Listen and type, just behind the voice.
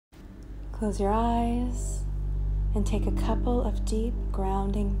Close your eyes and take a couple of deep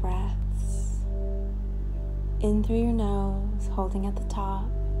grounding breaths. In through your nose, holding at the top,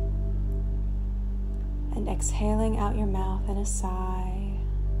 and exhaling out your mouth in a sigh.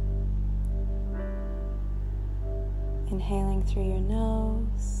 Inhaling through your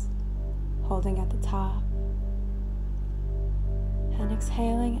nose, holding at the top, and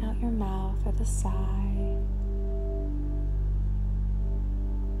exhaling out your mouth with a sigh.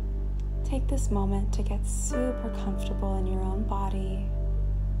 Take this moment to get super comfortable in your own body.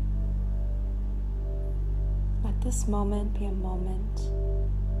 Let this moment be a moment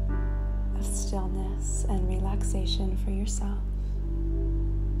of stillness and relaxation for yourself.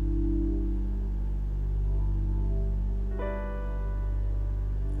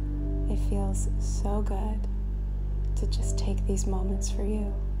 It feels so good to just take these moments for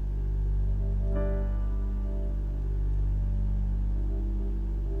you.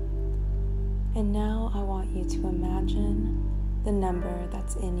 And now I want you to imagine the number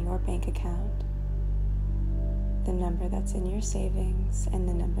that's in your bank account, the number that's in your savings, and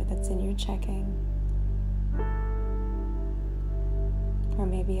the number that's in your checking, or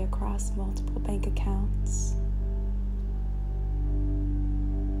maybe across multiple bank accounts.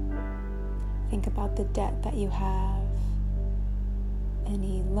 Think about the debt that you have,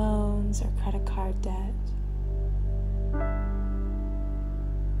 any loans or credit card debt.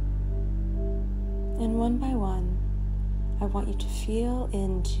 And one by one, I want you to feel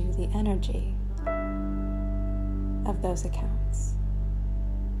into the energy of those accounts.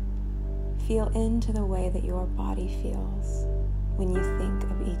 Feel into the way that your body feels when you think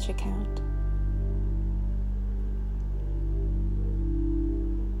of each account.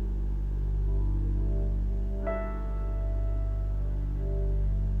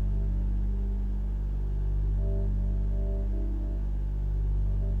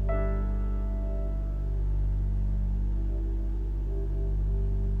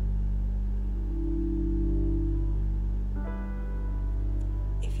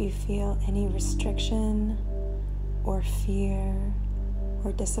 If you feel any restriction or fear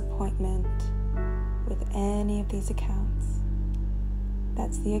or disappointment with any of these accounts,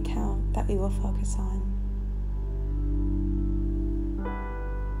 that's the account that we will focus on.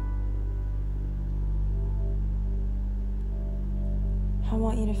 I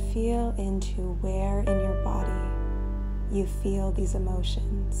want you to feel into where in your body you feel these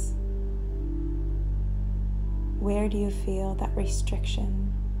emotions. Where do you feel that restriction?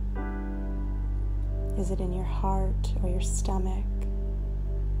 Is it in your heart or your stomach?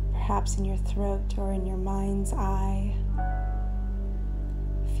 Perhaps in your throat or in your mind's eye?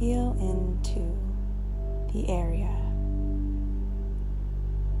 Feel into the area.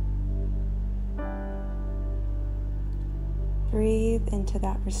 Breathe into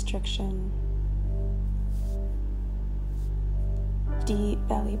that restriction. Deep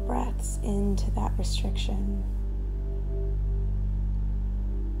belly breaths into that restriction.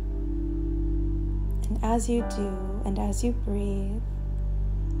 And as you do, and as you breathe,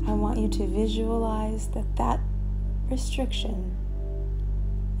 I want you to visualize that that restriction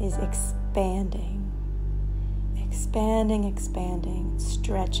is expanding, expanding, expanding,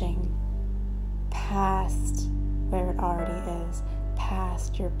 stretching past where it already is,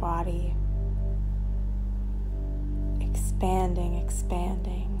 past your body, expanding,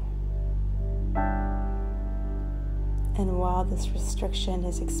 expanding. And while this restriction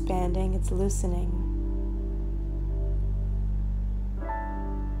is expanding, it's loosening.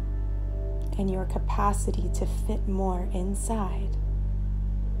 And your capacity to fit more inside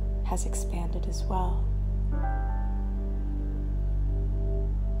has expanded as well.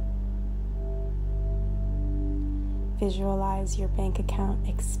 Visualize your bank account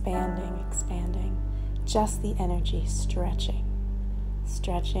expanding, expanding. Just the energy stretching,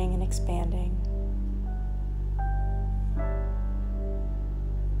 stretching and expanding.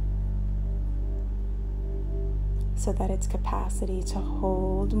 So that its capacity to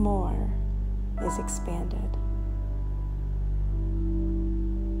hold more is expanded.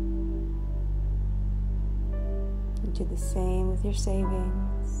 You do the same with your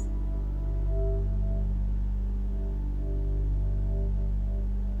savings.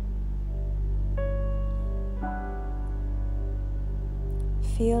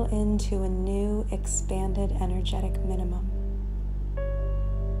 Feel into a new expanded energetic minimum.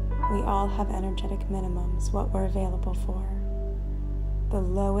 We all have energetic minimums, what we're available for. The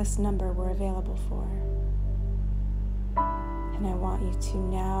lowest number we're available for. And I want you to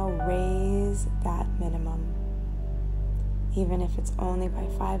now raise that minimum, even if it's only by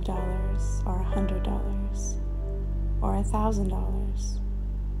 $5 or $100 or $1,000.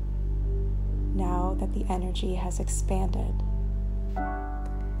 know that the energy has expanded.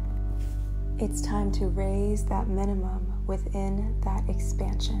 It's time to raise that minimum within that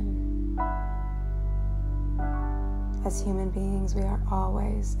expansion. As human beings, we are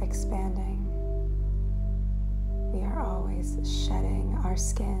always expanding. We are always shedding our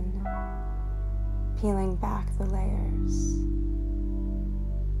skin, peeling back the layers,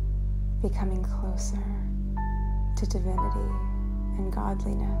 becoming closer to divinity and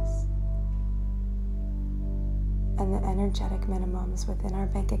godliness. And the energetic minimums within our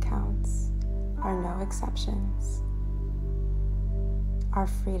bank accounts are no exceptions. Our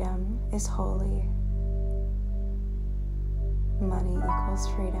freedom is holy. Money equals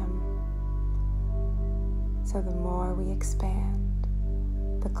freedom. So the more we expand,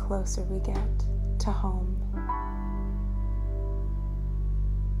 the closer we get to home.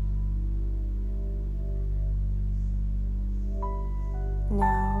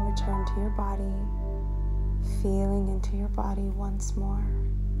 Now return to your body, feeling into your body once more,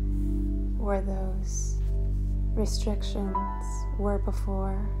 where those restrictions were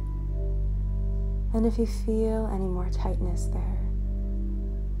before. And if you feel any more tightness there,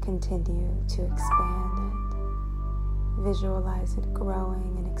 continue to expand it. Visualize it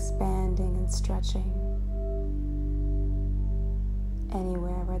growing and expanding and stretching.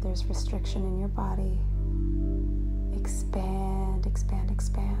 Anywhere where there's restriction in your body, expand, expand,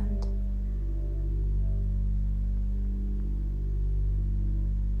 expand.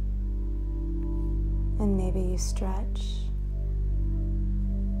 And maybe you stretch.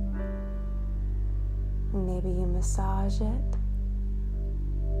 Maybe you massage it.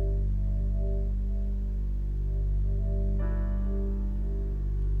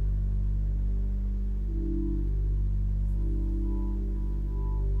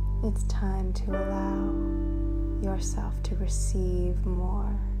 It's time to allow yourself to receive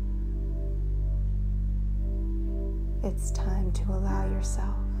more. It's time to allow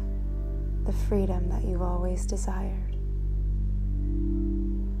yourself the freedom that you've always desired.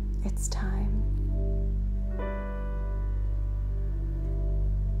 It's time